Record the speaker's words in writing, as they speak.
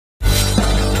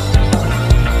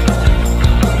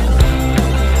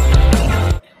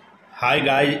Hi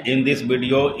guys, in this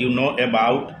video you know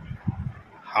about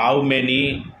how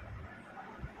many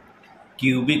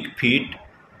cubic feet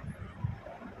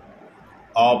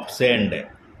of sand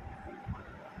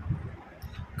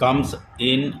comes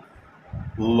in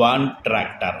one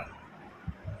tractor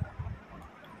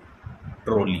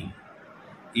trolley.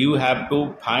 You have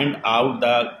to find out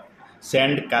the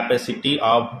sand capacity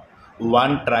of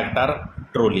one tractor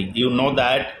trolley. You know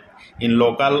that in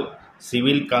local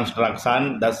civil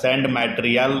construction the sand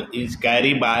material is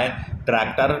carried by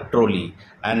tractor trolley,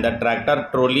 and the tractor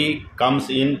trolley comes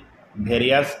in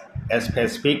various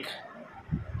specific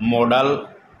model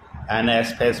and a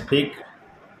specific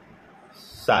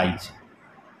size,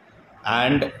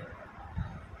 and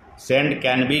sand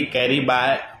can be carried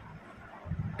by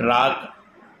truck,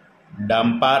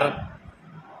 dumper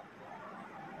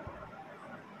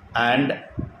and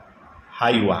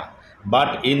highway.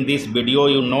 But in this video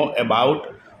you know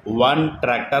about one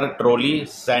tractor trolley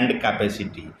sand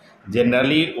capacity.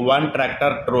 Generally one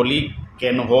tractor trolley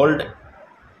can hold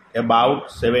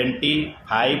about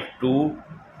 75 to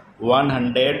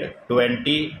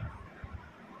 120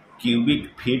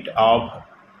 cubic feet of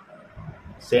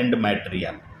sand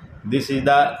material. This is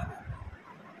the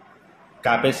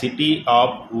capacity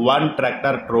of one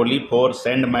tractor trolley for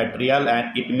sand material,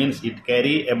 and it means it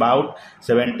carry about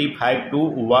 75 to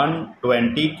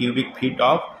 120 cubic feet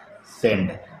of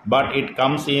sand. But it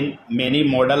comes in many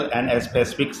model and a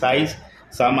specific size.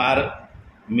 Some are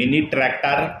mini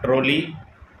tractor trolley,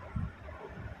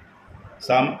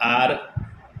 some are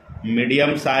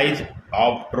medium size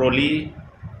of trolley.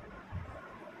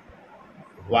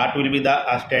 What will be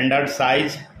the standard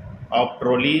size of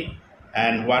trolley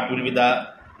and what will be the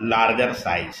larger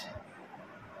size?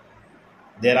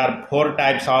 There are four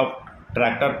types of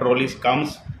tractor trolleys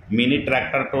comes: mini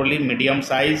tractor trolley, medium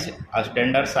size, a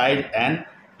standard size and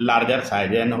larger size.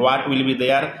 And what will be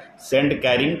their sand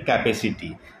carrying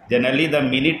capacity? Generally the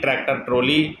mini tractor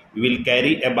trolley will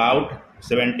carry about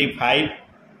 75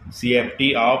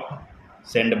 CFT of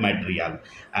sand material,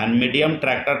 and medium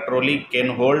tractor trolley can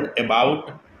hold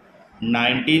about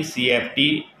 90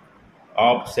 CFT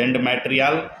of sand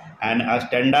material, and a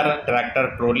standard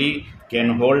tractor trolley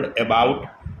can hold about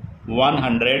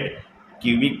 100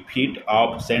 cubic feet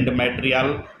of sand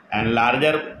material, and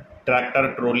larger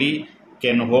tractor trolley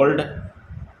can hold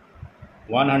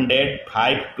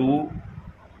 105 to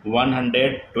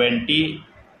 120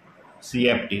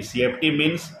 CFT. CFT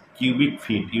means cubic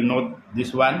feet, you know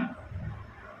this one.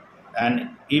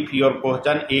 And if your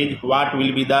question is what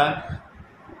will be the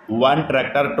one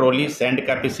tractor trolley sand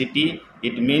capacity,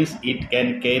 it means it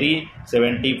can carry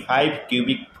 75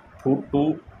 cubic foot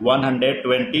to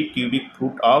 120 cubic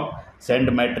foot of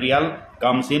sand material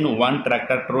comes in one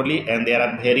tractor trolley, and there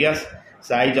are various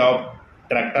size of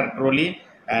tractor trolley.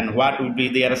 And what would be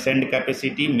their sand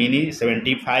capacity? Mini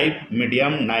 75,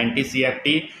 medium 90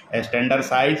 CFT, a standard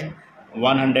size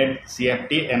 100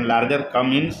 CFT, and larger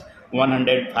comes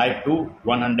 105 to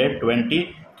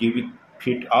 120 cubic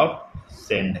feet of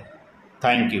sand.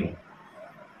 Thank you.